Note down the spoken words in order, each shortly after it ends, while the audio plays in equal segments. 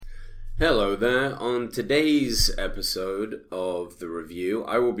Hello there. On today's episode of the review,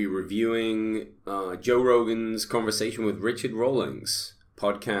 I will be reviewing Joe Rogan's conversation with Richard Rawlings,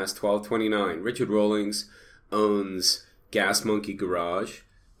 podcast 1229. Richard Rawlings owns Gas Monkey Garage,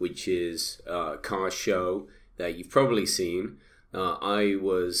 which is a car show that you've probably seen. I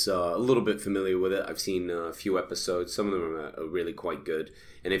was a little bit familiar with it. I've seen a few episodes. Some of them are really quite good.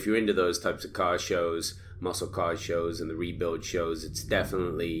 And if you're into those types of car shows, muscle car shows and the rebuild shows, it's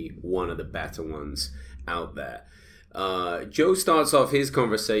definitely one of the better ones out there. Joe starts off his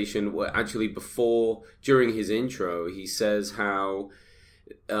conversation, during his intro, he says how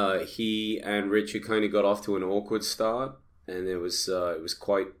he and Richard kind of got off to an awkward start, and it was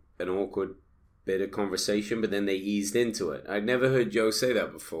quite an awkward bit of conversation, but then they eased into it. I'd never heard Joe say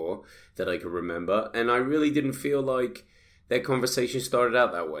that before that I could remember, and I really didn't feel like that conversation started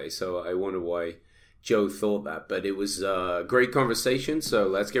out that way, so I wonder why Joe thought that. But it was a great conversation, so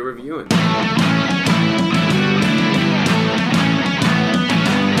let's get reviewing.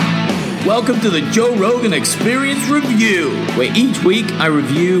 Welcome to the Joe Rogan Experience Review, where each week I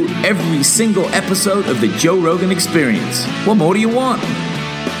review every single episode of the Joe Rogan Experience. What more do you want?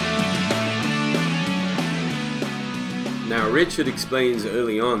 Now, Richard explains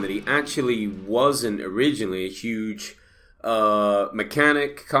early on that he actually wasn't originally a huge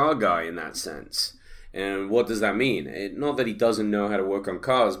mechanic car guy in that sense. And what does that mean? Not that he doesn't know how to work on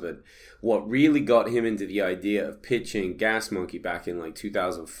cars, but what really got him into the idea of pitching Gas Monkey back in like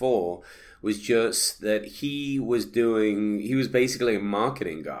 2004 was just that he was basically a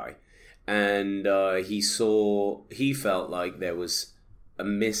marketing guy. And he felt like there was a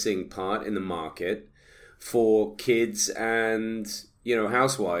missing part in the market for kids and,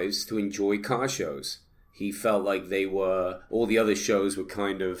 housewives to enjoy car shows. He felt like all the other shows were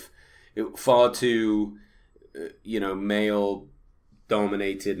kind of far too, male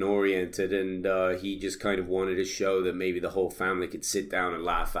dominated and oriented, and he just kind of wanted a show that maybe the whole family could sit down and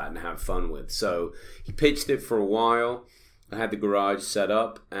laugh at and have fun with. So he pitched it for a while. I had the garage set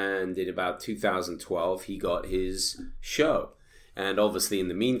up, and in about 2012, he got his show. And obviously, in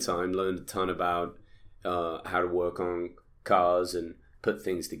the meantime, learned a ton about how to work on cars and put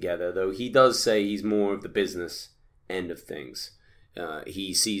things together, though he does say he's more of the business end of things.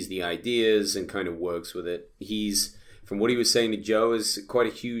 He sees the ideas and kind of works with it. He's, from what he was saying to Joe, is quite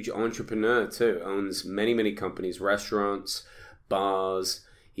a huge entrepreneur too. Owns many, many companies, restaurants, bars.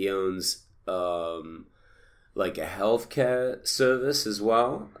 He owns like a healthcare service as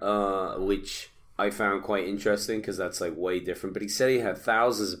well, which I found quite interesting because that's like way different. But he said he had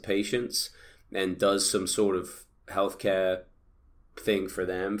thousands of patients and does some sort of healthcare thing for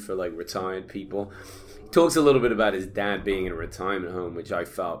them, for like retired people. He talks a little bit about his dad being in a retirement home, which I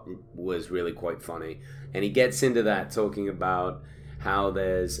felt was really quite funny. And he gets into that, talking about how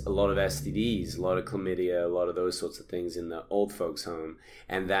there's a lot of STDs, a lot of chlamydia, a lot of those sorts of things in the old folks home.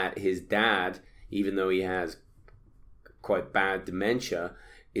 And that his dad, even though he has quite bad dementia,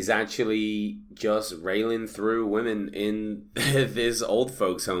 is actually just railing through women in this old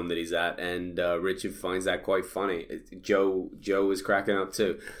folks home that he's at, and Richard finds that quite funny. Joe is cracking up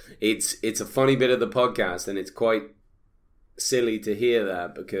too. It's a funny bit of the podcast, and it's quite silly to hear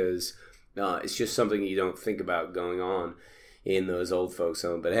that because it's just something you don't think about going on in those old folks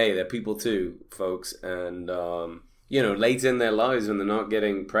home. But hey, they're people too, folks, and late in their lives when they're not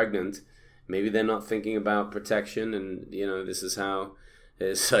getting pregnant, maybe they're not thinking about protection, and this is how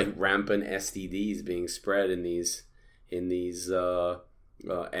there's like rampant STDs being spread in these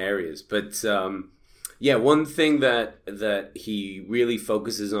areas. But one thing that he really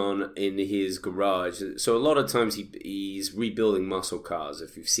focuses on in his garage. So a lot of times he's rebuilding muscle cars.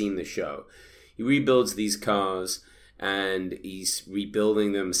 If you've seen the show, he rebuilds these cars and he's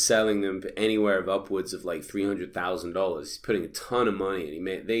rebuilding them, selling them anywhere of upwards of like $300,000. He's putting a ton of money,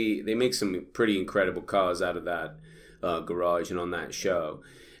 and they make some pretty incredible cars out of that garage and on that show.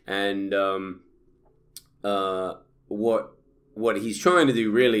 And what he's trying to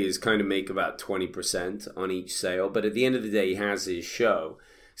do really is kind of make about 20% on each sale, but at the end of the day he has his show,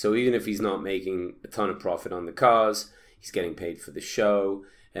 so even if he's not making a ton of profit on the cars, he's getting paid for the show,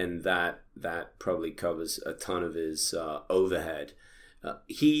 and that probably covers a ton of his overhead.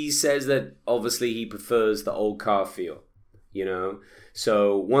 He says that obviously he prefers the old car feel.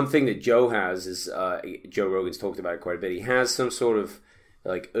 So one thing that Joe has is, Joe Rogan's talked about it quite a bit, he has some sort of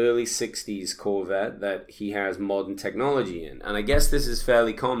like early 60s Corvette that he has modern technology in. And I guess this is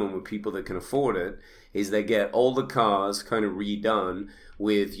fairly common with people that can afford it, is they get older cars kind of redone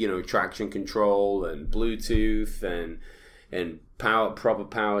with, traction control and Bluetooth and and proper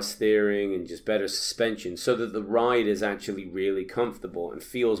power steering and just better suspension, so that the ride is actually really comfortable and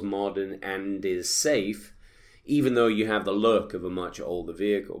feels modern and is safe, even though you have the look of a much older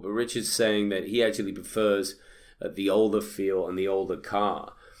vehicle. But Richard's saying that he actually prefers the older feel and the older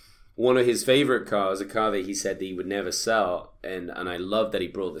car. One of his favorite cars, a car that he said that he would never sell, and I love that he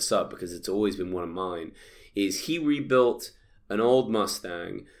brought this up because it's always been one of mine, is he rebuilt an old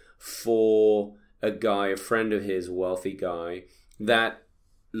Mustang for a guy, a friend of his, a wealthy guy, that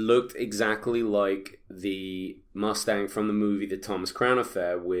looked exactly like the Mustang from the movie The Thomas Crown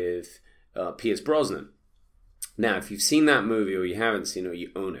Affair with Pierce Brosnan. Now, if you've seen that movie or you haven't seen it or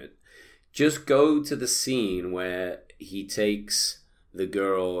you own it, just go to the scene where he takes the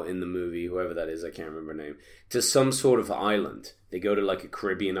girl in the movie, whoever that is, I can't remember her name, to some sort of island. They go to like a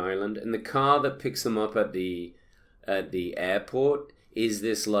Caribbean island, and the car that picks them up at the airport is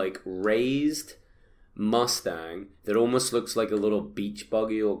this like raised Mustang that almost looks like a little beach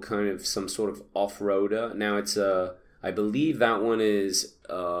buggy or kind of some sort of off-roader. Now it's I believe that one is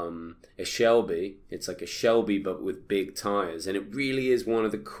a Shelby. It's like a Shelby but with big tires, and it really is one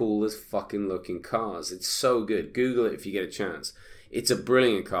of the coolest fucking looking cars. It's so good. Google it if you get a chance. It's a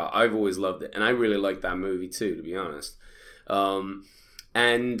brilliant car. I've always loved it, and I really like that movie too, to be honest.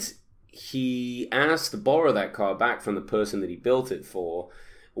 And he asked to borrow that car back from the person that he built it for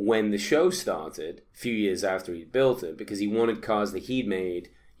when the show started, a few years after he built it, because he wanted cars that he'd made,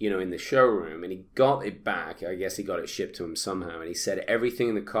 in the showroom, and he got it back. I guess he got it shipped to him somehow, and he said everything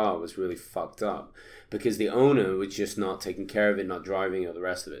in the car was really fucked up because the owner was just not taking care of it, not driving it, or the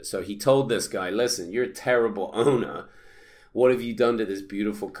rest of it. So he told this guy, listen, you're a terrible owner. What have you done to this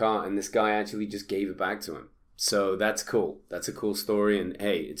beautiful car? And this guy actually just gave it back to him. So that's cool. That's a cool story, and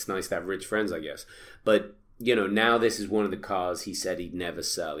hey, it's nice to have rich friends, I guess. But, now this is one of the cars he said he'd never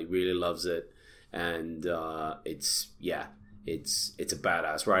sell. He really loves it, and it's a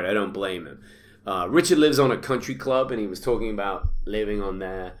badass ride. I don't blame him. Richard lives on a country club, and he was talking about living on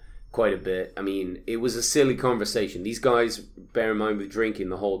there quite a bit. I mean, it was a silly conversation. These guys, bear in mind, were drinking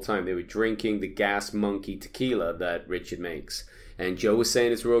the whole time. They were drinking the Gas Monkey tequila that Richard makes. And Joe was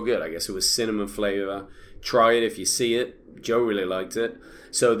saying it's real good. I guess it was cinnamon flavor. Try it if you see it. Joe really liked it.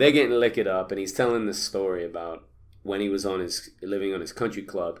 So they're getting liquored up, and he's telling this story about when he was living on his country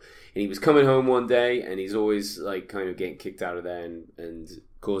club, and he was coming home one day, and he's always like kind of getting kicked out of there and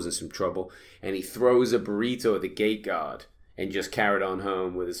causing some trouble, and he throws a burrito at the gate guard and just carried on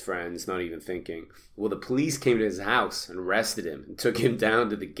home with his friends, not even thinking. Well, the police came to his house and arrested him and took him down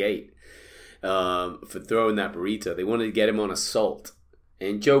to the gate for throwing that burrito. They wanted to get him on assault.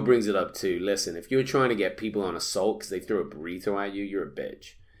 And Joe brings it up too. Listen, if you're trying to get people on assault because they threw a burrito at you, you're a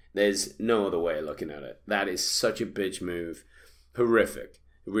bitch. There's no other way of looking at it. That is such a bitch move. Horrific.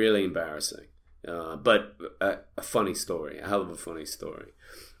 Really embarrassing. But a funny story. A hell of a funny story.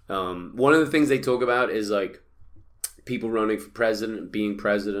 One of the things they talk about is like people running for president, being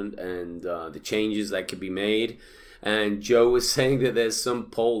president, and the changes that could be made. And Joe was saying that there's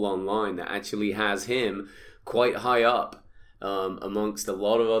some poll online that actually has him quite high up amongst a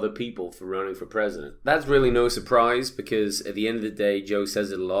lot of other people for running for president. That's really no surprise because at the end of the day, Joe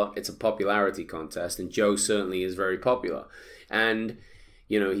says it a lot. It's a popularity contest, and Joe certainly is very popular. And,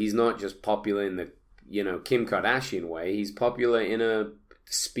 he's not just popular in the, Kim Kardashian way. He's popular in a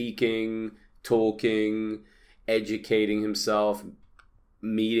speaking, talking, educating himself,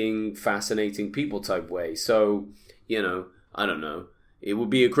 meeting fascinating people type way. So, I don't know. It would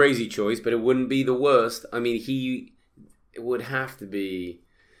be a crazy choice, but it wouldn't be the worst. I mean, it would have to be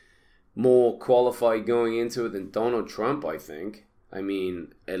more qualified going into it than Donald Trump, I think. I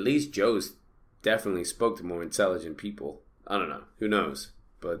mean, at least Joe's definitely spoke to more intelligent people. I don't know. Who knows?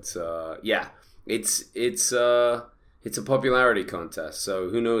 But, yeah, it's a popularity contest. So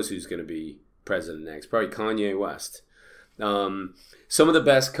who knows who's going to be president next? Probably Kanye West. Some of the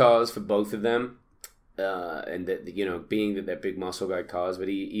best cars for both of them, and that, being that they're big muscle guy cars, but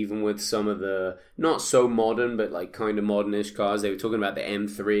even with some of the not so modern but like kind of modernish cars, they were talking about the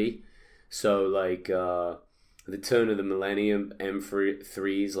M3. So like the turn of the millennium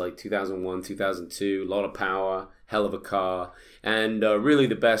M3s, like 2001, 2002, a lot of power, hell of a car. And really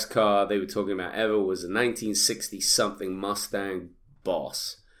the best car they were talking about ever was a 1960 something Mustang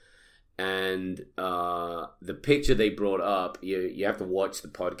Boss. And the picture they brought up, you have to watch the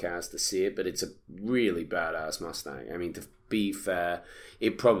podcast to see it, but it's a really badass Mustang. I mean, to be fair,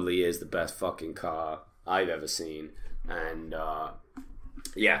 it probably is the best fucking car I've ever seen. And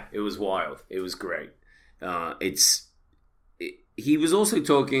yeah, it was wild. It was great. He was also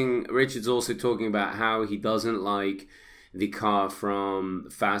talking, Richard's also talking about how he doesn't like the car from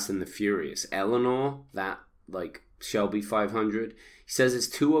Fast and the Furious. Eleanor, that like Shelby 500. He says it's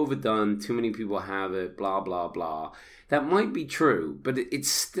too overdone, too many people have it, blah, blah, blah. That might be true, but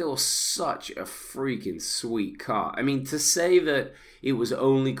it's still such a freaking sweet car. I mean, to say that it was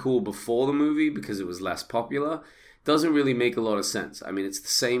only cool before the movie because it was less popular doesn't really make a lot of sense. I mean, it's the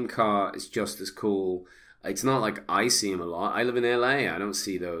same car, it's just as cool. It's not like I see him a lot. I live in LA, I don't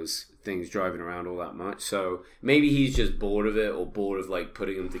see those things driving around all that much. So maybe he's just bored of it or bored of like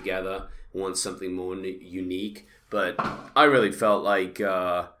putting them together, wants something more unique. But I really felt like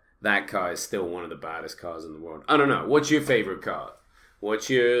that car is still one of the baddest cars in the world. I don't know. What's your favorite car? What's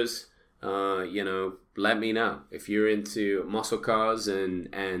yours? Let me know. If you're into muscle cars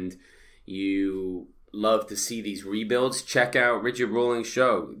and you love to see these rebuilds, check out Richard Rawlings'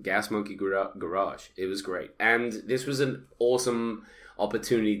 show, Gas Monkey Garage. It was great. And this was an awesome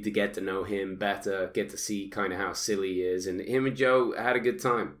opportunity to get to know him better, get to see kind of how silly he is. And him and Joe had a good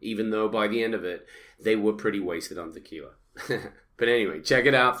time, even though by the end of it, they were pretty wasted on tequila. But anyway, check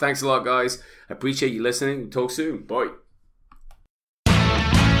it out. Thanks a lot, guys. I appreciate you listening. Talk soon. Bye.